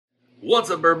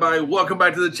What's up, everybody? Welcome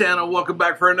back to the channel. Welcome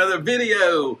back for another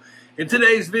video. In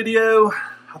today's video,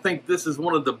 I think this is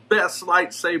one of the best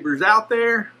lightsabers out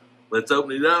there. Let's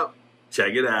open it up.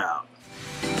 Check it out.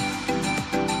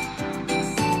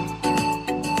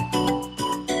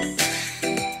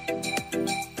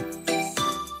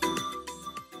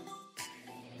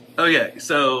 Okay,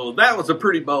 so that was a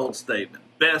pretty bold statement.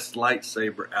 Best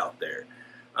lightsaber out there.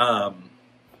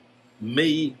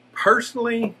 Me,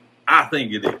 personally, I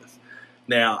think it is.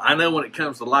 Now, I know when it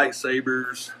comes to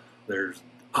lightsabers, there's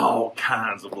all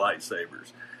kinds of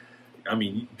lightsabers. I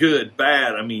mean, good,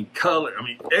 bad, I mean, color, I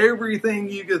mean, everything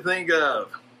you could think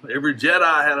of. Every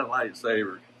Jedi had a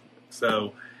lightsaber.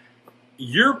 So,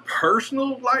 your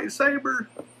personal lightsaber,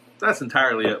 that's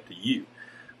entirely up to you.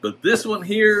 But this one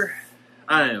here,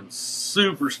 I am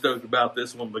super stoked about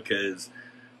this one because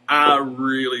I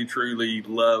really, truly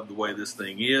love the way this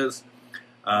thing is.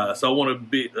 So I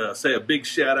want to say a big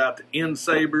shout out to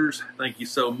NSabers. Thank you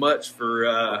so much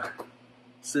for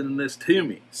sending this to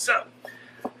me. So,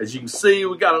 as you can see,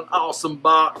 we got an awesome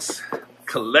box,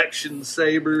 collection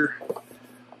saber.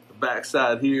 The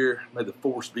backside here, may the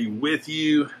force be with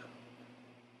you.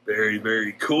 Very,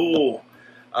 very cool.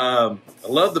 I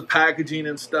love the packaging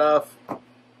and stuff.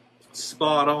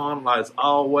 Spot on as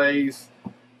always.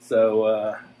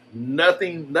 So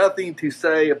nothing to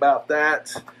say about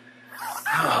that.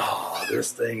 Oh,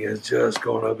 this thing is just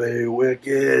gonna be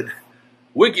wicked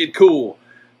cool.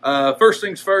 First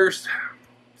things first,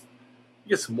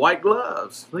 get some white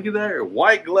gloves. Look at there,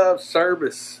 white glove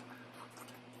service.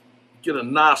 Get a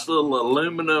nice little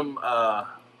aluminum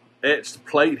etched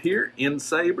plate here,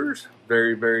 NSabers.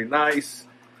 Very, very nice.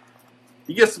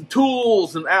 You get some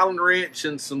tools, an Allen wrench,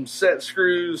 and some set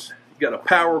screws. You got a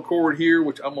power cord here,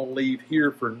 which I'm gonna leave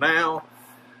here for now.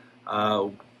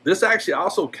 This actually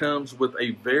also comes with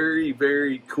a very,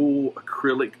 very cool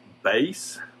acrylic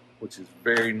base, which is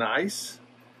very nice.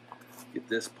 Get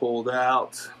this pulled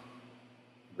out.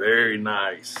 Very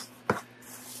nice.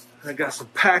 I got some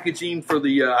packaging for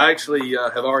the, I actually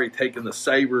have already taken the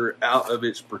saber out of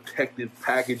its protective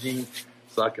packaging,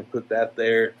 so I can put that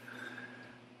there.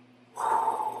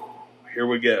 Here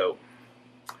we go.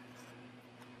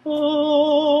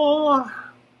 Oh,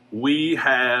 we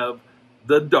have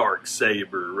the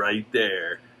DarkSaber right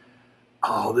there.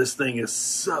 Oh, this thing is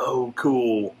so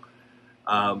cool.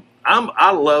 I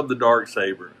love the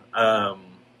DarkSaber.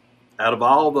 Out of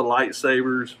all the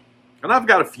lightsabers, and I've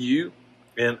got a few,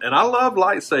 and I love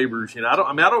lightsabers. You know,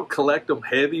 I don't collect them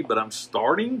heavy, but I'm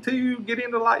starting to get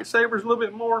into lightsabers a little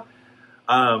bit more.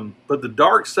 But the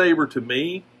DarkSaber, to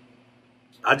me,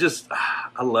 I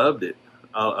loved it.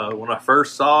 When I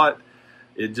first saw it,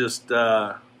 it just,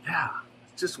 yeah,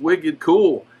 it's just wicked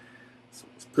cool. So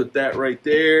let's put that right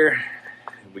there.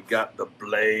 And we got the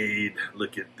blade.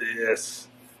 Look at this.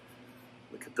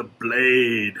 Look at the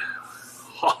blade.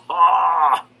 Ha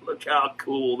ha! Look how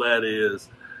cool that is.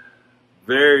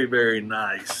 Very, very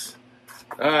nice.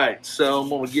 All right, so I'm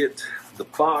gonna get the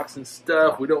box and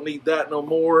stuff. We don't need that no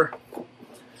more.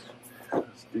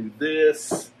 Let's do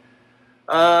this.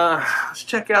 Let's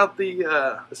check out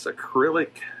the this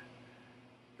acrylic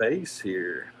base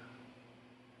here.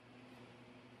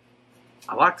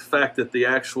 I like the fact that the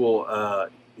actual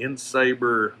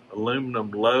NSaber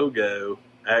aluminum logo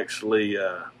actually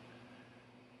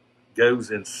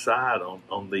goes inside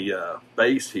on the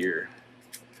base here.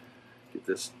 Get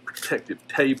this protective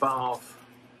tape off.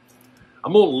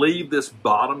 I'm going to leave this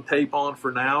bottom tape on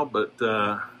for now, but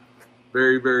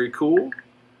very, very cool.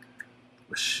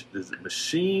 Is it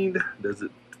machined? Does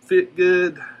it fit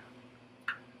good?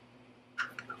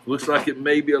 Looks like it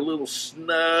may be a little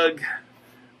snug,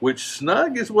 which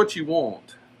snug is what you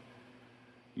want.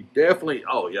 You definitely,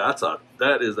 oh yeah,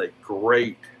 that is a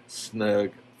great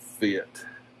snug fit.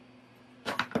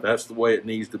 That's the way it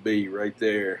needs to be right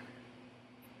there.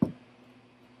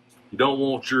 You don't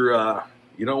want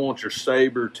your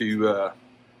saber to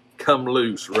come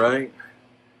loose, right?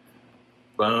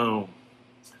 Boom.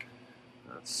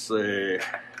 Let's see.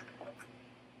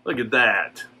 Look at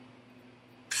that.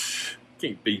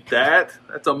 Can't beat that.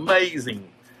 That's amazing.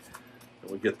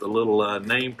 And we get the little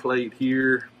nameplate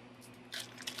here.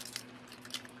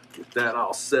 Get that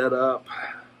all set up.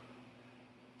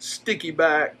 Sticky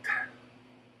backed.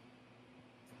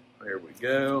 There we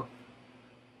go.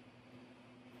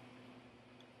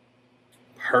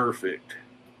 Perfect.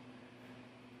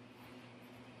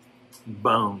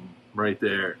 Boom. Right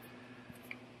there.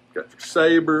 Got your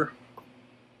saber.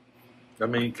 I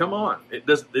mean, come on. It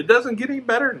doesn't get any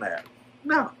better than that.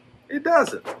 No, it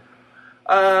doesn't.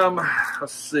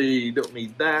 Let's see. Don't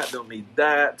need that. Don't need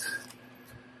that.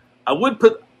 I would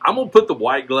put I'm gonna put the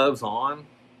white gloves on.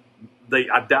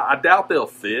 I doubt they'll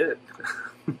fit.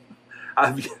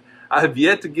 I've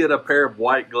yet to get a pair of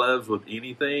white gloves with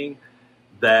anything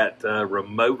that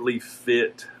remotely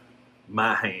fit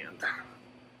my hand.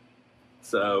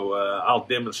 So I'll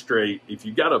demonstrate. If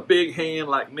you got a big hand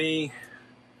like me,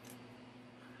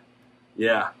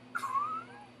 yeah,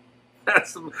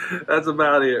 that's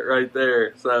about it right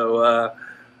there. So,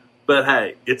 but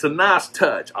hey, it's a nice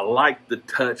touch. I like the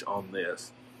touch on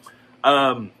this.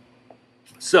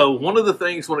 So one of the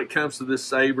things when it comes to this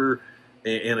saber,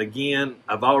 and again,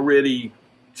 I've already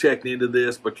checked into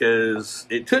this because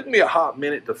it took me a hot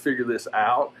minute to figure this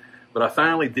out, but I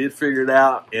finally did figure it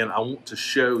out, and I want to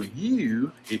show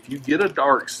you, if you get a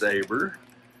DarkSaber,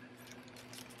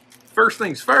 first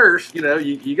things first, you know,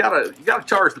 you gotta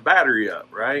charge the battery up,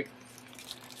 right?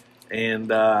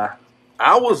 And I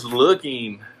was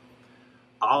looking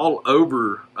all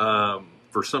over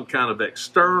for some kind of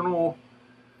external,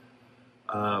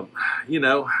 you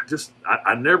know, just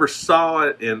I never saw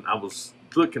it, and I was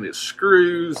looking at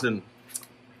screws, and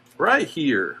right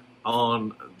here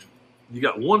on, you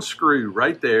got one screw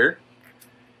right there.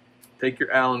 Take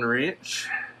your Allen wrench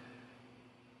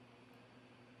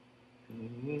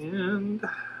and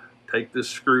take this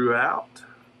screw out.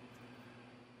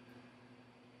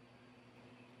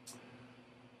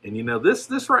 And you know,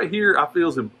 this right here, I feel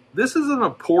this is an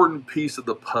important piece of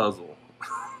the puzzle.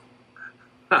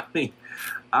 I mean,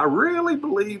 I really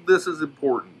believe this is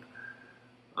important.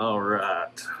 All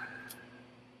right.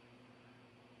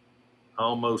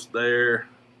 Almost there.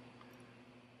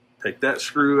 Take that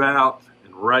screw out,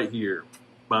 and right here,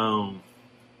 boom.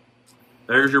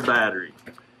 There's your battery.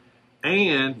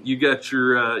 And you got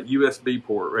your USB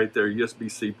port right there,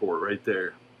 USB-C port right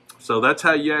there. So that's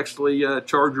how you actually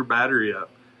charge your battery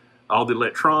up. All the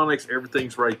electronics,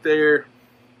 everything's right there.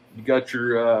 You got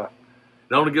your,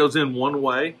 it only goes in one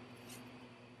way.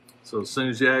 So as soon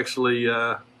as you actually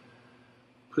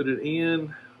put it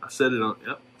in, I set it on,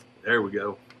 yep, there we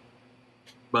go.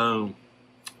 Boom.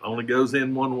 Only goes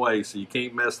in one way, so you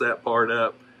can't mess that part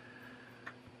up.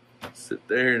 Sit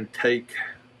there and take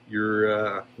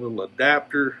your little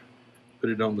adapter,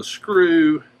 put it on the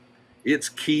screw. It's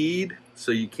keyed,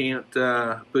 so you can't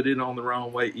put it on the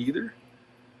wrong way either.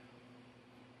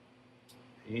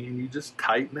 And you just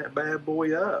tighten that bad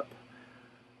boy up.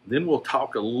 Then we'll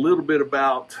talk a little bit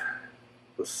about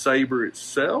the saber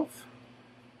itself.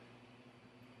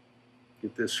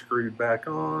 Get this screwed back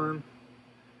on.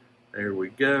 There we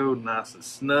go, nice and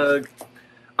snug.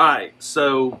 All right,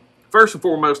 so first and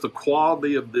foremost, the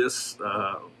quality of this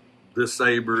this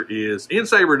saber is,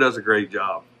 NSaber does a great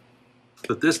job.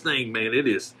 But this thing, man,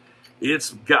 it's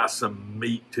got some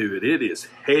meat to it. It is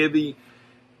heavy.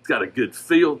 It's got a good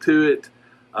feel to it.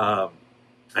 I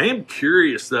am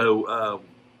curious though,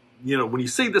 you know, when you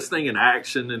see this thing in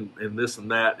action and this and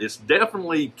that, it's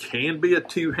definitely can be a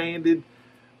two-handed,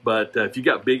 but if you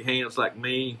got big hands like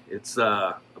me, it's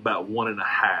about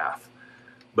 1.5.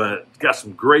 But it's got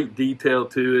some great detail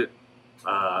to it.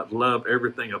 Love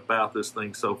everything about this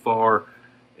thing so far,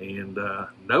 and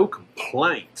no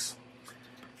complaints.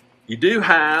 You do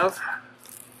have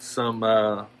some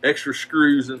extra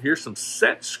screws in here, some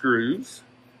set screws.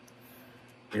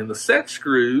 And the set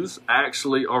screws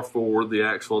actually are for the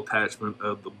actual attachment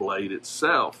of the blade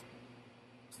itself.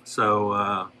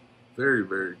 So, very,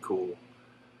 very cool.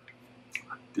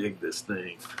 I dig this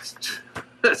thing.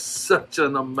 It's such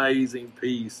an amazing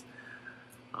piece.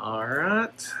 All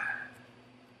right.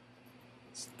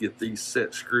 Let's get these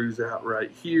set screws out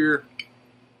right here.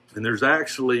 And there's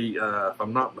actually, if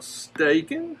I'm not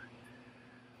mistaken,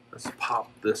 let's pop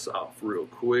this off real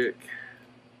quick.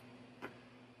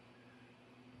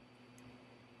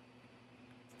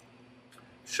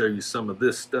 Show you some of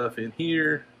this stuff in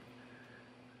here.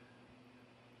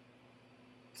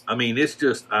 I mean, it's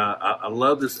just, I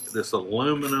love this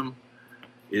aluminum.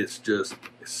 It's just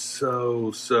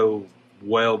so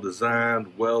well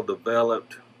designed, well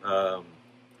developed.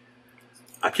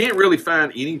 I can't really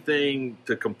find anything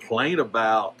to complain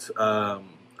about.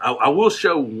 I will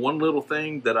show one little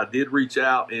thing that I did reach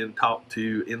out and talk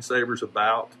to NSabers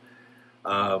about.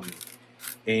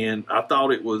 And I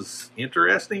thought it was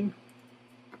interesting.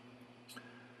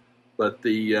 But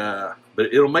but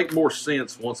it'll make more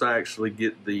sense once I actually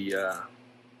get the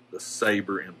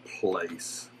saber in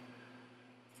place.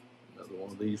 Another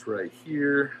one of these right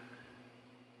here,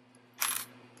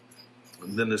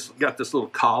 and then it's got this little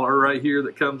collar right here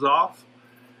that comes off.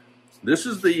 This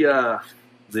is the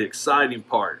exciting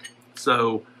part.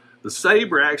 So the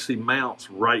saber actually mounts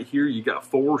right here. You got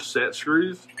 4 set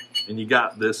screws, and you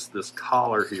got this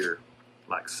collar here,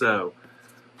 like so.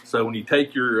 So when you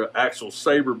take your actual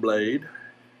saber blade,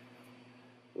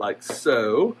 like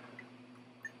so,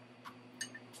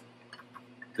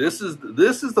 this is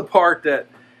the part that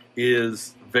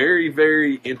is very,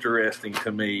 very interesting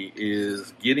to me,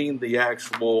 is getting the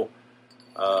actual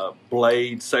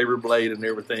blade, saber blade and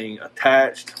everything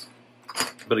attached.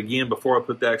 But again, before I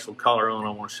put the actual collar on, I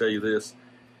want to show you this.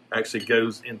 It actually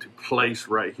goes into place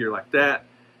right here like that.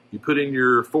 You put in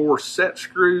your 4 set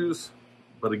screws,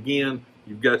 but again,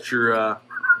 you've got your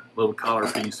little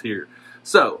collar piece here.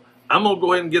 So I'm going to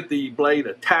go ahead and get the blade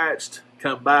attached,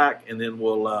 come back, and then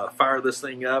we'll fire this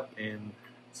thing up and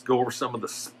let's go over some of the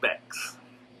specs.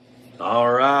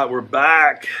 All right, we're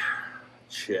back.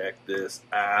 Check this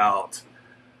out.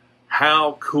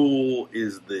 How cool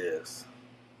is this?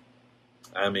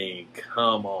 I mean,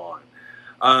 come on.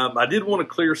 I did want to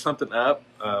clear something up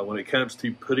when it comes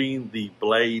to putting the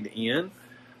blade in.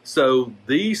 So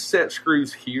these set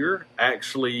screws here,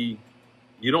 actually,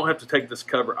 you don't have to take this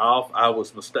cover off. I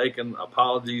was mistaken.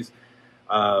 Apologies.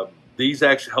 These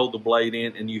actually hold the blade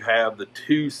in, and you have the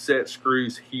 2 set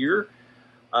screws here.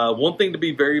 One thing to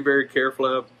be very, very careful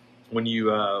of when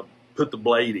you put the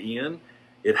blade in,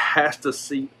 it has to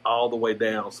seat all the way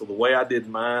down. So the way I did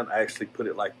mine, I actually put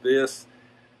it like this,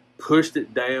 pushed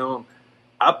it down.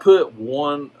 I put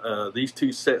these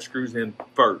 2 set screws in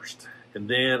first, and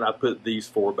then I put these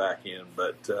 4 back in.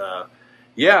 But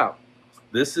yeah,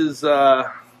 this is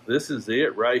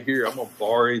it right here. I'm gonna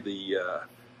borrow the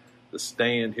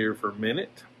stand here for a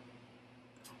minute.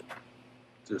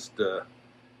 Just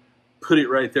put it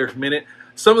right there for a minute.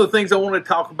 Some of the things I want to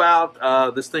talk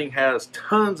about. This thing has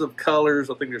tons of colors.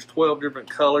 I think there's 12 different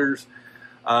colors.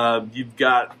 You've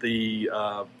got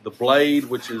the blade,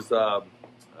 which is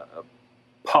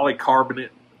polycarbonate,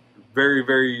 very,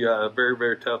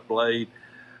 very tough blade.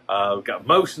 We've got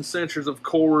motion sensors, of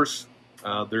course.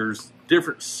 There's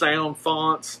different sound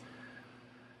fonts.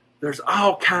 There's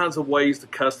all kinds of ways to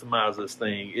customize this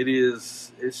thing.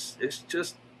 It's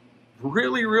just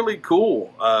really, really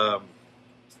cool.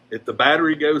 If the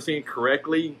battery goes in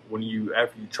correctly,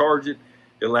 after you charge it,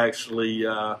 it'll actually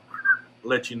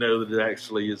let you know that it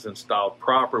actually is installed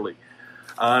properly.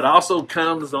 It also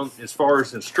comes on, as far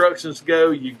as instructions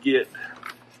go, you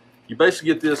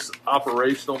basically get this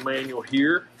operational manual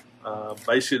here.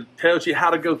 Basically it tells you how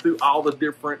to go through all the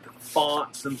different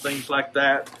fonts and things like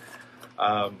that.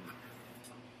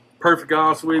 Perfectly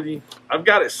honest with you, I've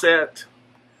got it set.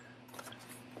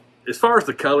 As far as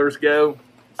the colors go,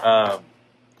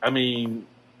 I mean,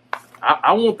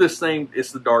 I want this thing,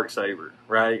 it's the DarkSaber,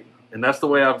 right? And that's the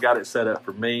way I've got it set up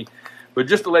for me. But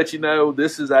just to let you know,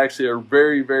 this is actually a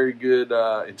very, very good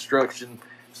instruction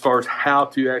as far as how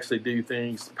to actually do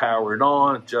things, to power it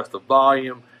on, adjust the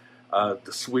volume,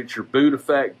 to switch your boot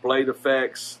effect, blade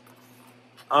effects,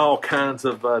 all kinds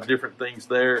of different things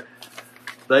there.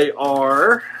 They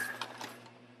are,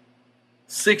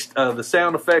 the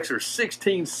sound effects are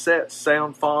 16 set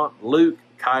sound font: Luke,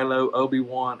 Kylo,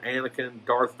 Obi-Wan, Anakin,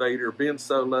 Darth Vader, Ben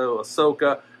Solo,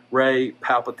 Ahsoka, Rey,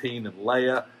 Palpatine, and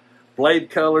Leia. Blade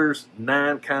colors,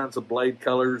 9 kinds of blade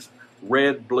colors: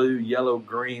 red, blue, yellow,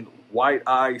 green, white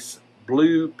ice,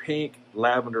 blue, pink,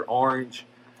 lavender, orange.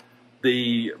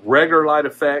 The regular light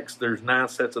effects, there's 9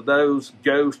 sets of those: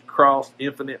 ghost, cross,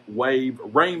 infinite, wave,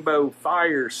 rainbow,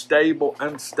 fire, stable,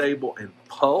 unstable, and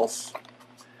pulse.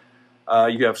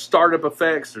 You have startup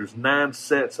effects, there's 9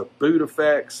 sets of boot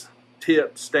effects: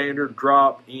 tip, standard,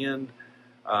 drop, end,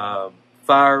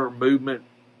 fire, movement,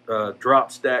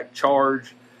 drop, stack,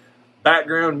 charge.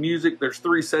 Background music, there's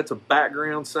 3 sets of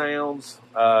background sounds.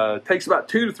 It takes about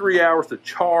 2 to 3 hours to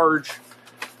charge.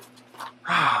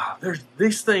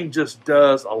 This thing just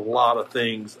does a lot of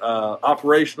things.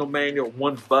 Operational manual,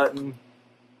 1 button,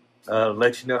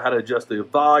 lets you know how to adjust the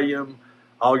volume,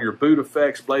 all your boot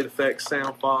effects, blade effects,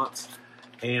 sound fonts,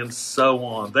 and so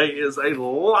on. There is a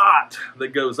lot that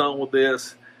goes on with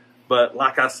this, but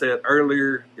like I said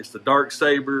earlier, it's the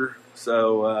DarkSaber,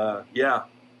 so yeah,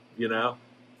 you know,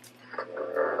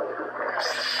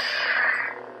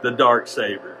 the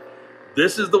DarkSaber.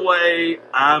 This is the way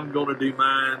I'm going to do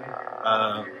mine.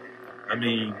 I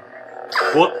mean,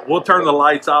 we'll turn the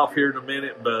lights off here in a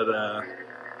minute, but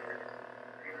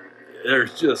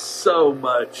there's just so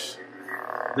much.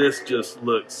 This just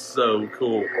looks so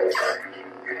cool.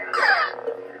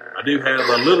 I do have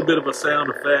a little bit of a sound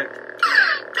effect,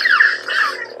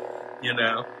 you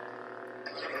know.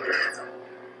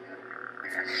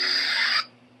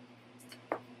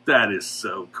 That is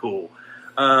so cool.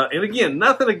 And again,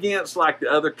 nothing against like the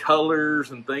other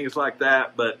colors and things like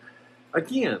that, but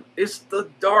again, it's the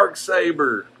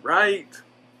DarkSaber, right?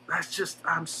 It's just,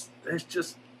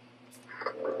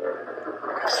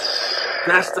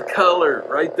 That's the color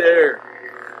right there.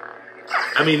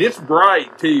 I mean, it's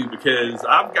bright too because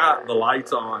I've got the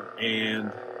lights on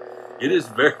and it is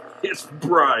it's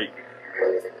bright.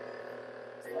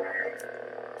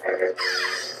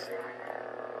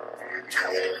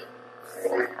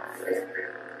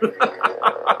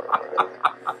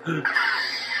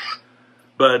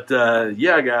 But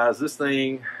yeah, guys, this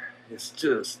thing is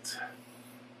just,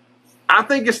 I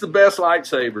think it's the best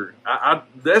lightsaber.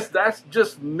 That's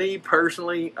just me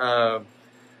personally. I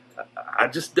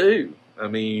just do. I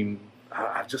mean,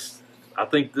 I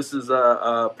think this is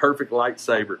a perfect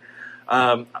lightsaber.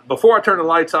 Before I turn the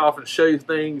lights off and show you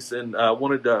things, and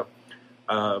wanted to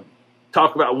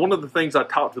talk about one of the things I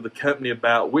talked to the company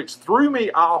about, which threw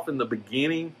me off in the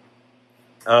beginning.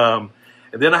 And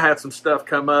then I had some stuff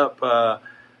come up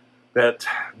that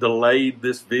delayed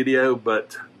this video,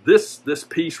 but this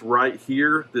piece right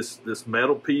here, this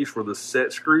metal piece where the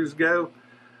set screws go,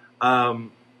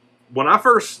 when I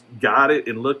first got it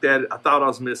and looked at it, I thought I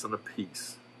was missing a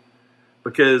piece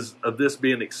because of this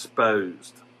being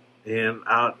exposed. And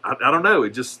I don't know, it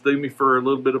just threw me for a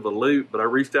little bit of a loop, but I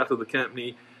reached out to the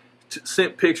company,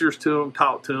 sent pictures to them,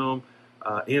 talked to them.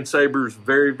 NSabers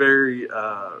very, very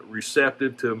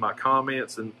receptive to my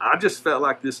comments, and I just felt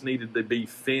like this needed to be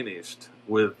finished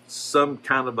with some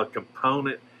kind of a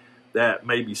component that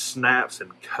maybe snaps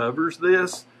and covers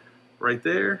this right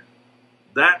there.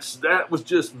 That was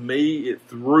just me. It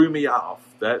threw me off.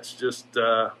 That's just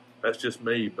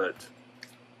me. But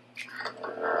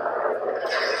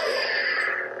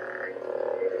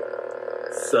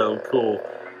so cool.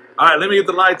 All right, let me get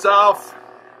the lights off,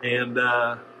 and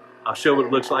I'll show what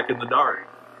it looks like in the dark.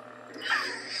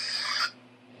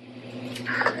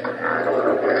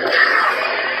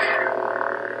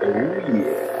 Oh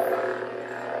yeah.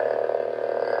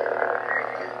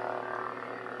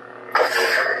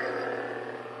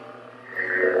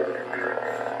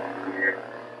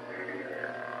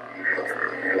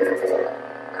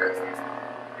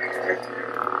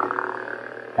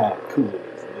 How cool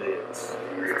is this?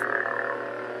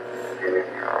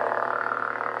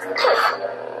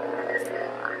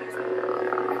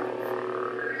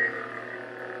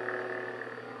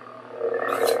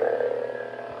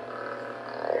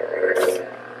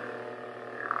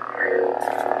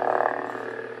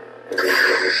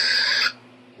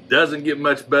 Doesn't get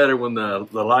much better when the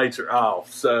lights are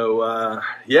off. So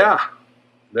yeah,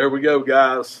 there we go,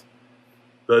 guys.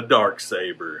 The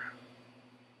DarkSaber.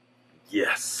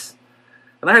 Yes.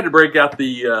 And I had to break out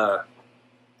the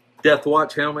Death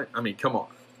Watch helmet. I mean, come on.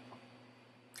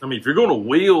 I mean, if you're going to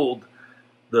wield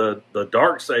the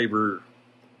DarkSaber, you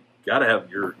got to have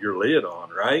your lid on,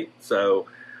 right? So,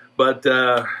 but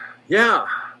yeah,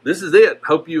 this is it.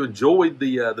 Hope you enjoyed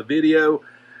the video.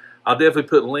 I'll definitely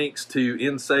put links to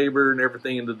NSaber and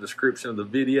everything in the description of the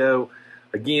video.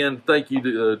 Again, thank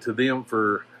you to them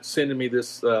for sending me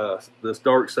this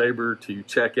DarkSaber to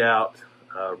check out.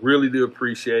 Really do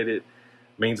appreciate it.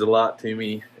 Means a lot to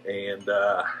me. And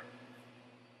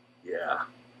yeah,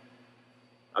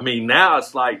 I mean, now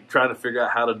it's like trying to figure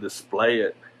out how to display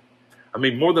it. I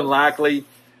mean, more than likely,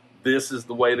 this is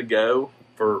the way to go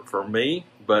for me.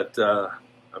 But I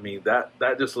mean,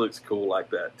 that just looks cool like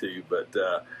that too. But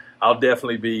I'll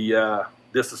definitely be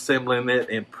disassembling it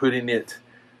and putting it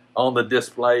on the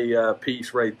display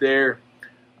piece right there.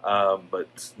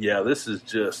 But yeah, this is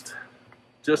just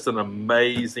an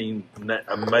amazing piece.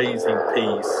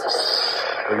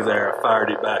 Look at there, I fired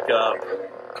it back up.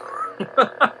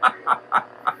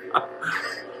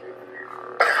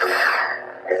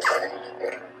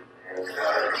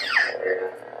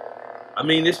 I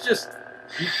mean, it's just,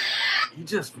 you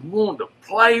just want to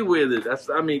play with it.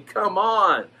 I mean, come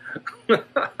on.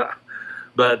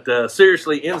 But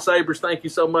seriously, NSabers, thank you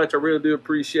so much. I really do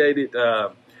appreciate it.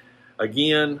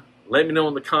 Again, let me know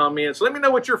in the comments. Let me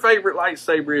know what your favorite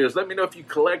lightsaber is. Let me know if you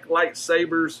collect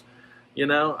lightsabers. You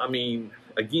know, I mean,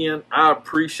 again, I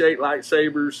appreciate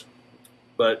lightsabers,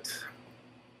 but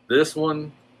this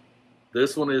one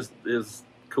is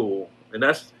cool, and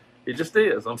it just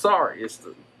is. I'm sorry, it's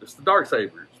the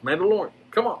DarkSaber. It's Mandalorian.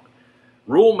 Come on,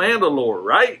 rule Mandalore,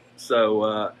 right?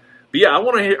 So, but yeah, I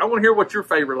want to hear what your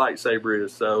favorite lightsaber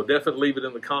is. So definitely leave it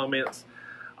in the comments.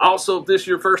 Also, if this is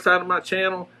your first time to my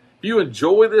channel, if you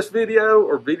enjoy this video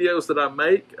or videos that I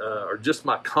make, or just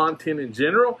my content in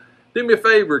general, do me a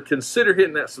favor, consider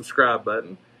hitting that subscribe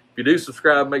button. If you do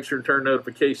subscribe, make sure to turn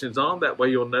notifications on. That way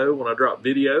you'll know when I drop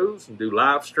videos and do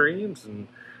live streams and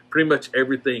pretty much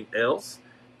everything else.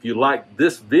 If you like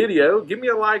this video, give me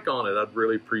a like on it. I'd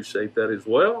really appreciate that as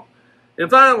well. And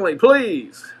finally,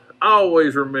 please,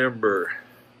 always remember,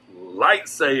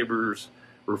 lightsabers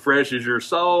refreshes your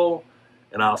soul,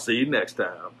 and I'll see you next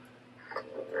time.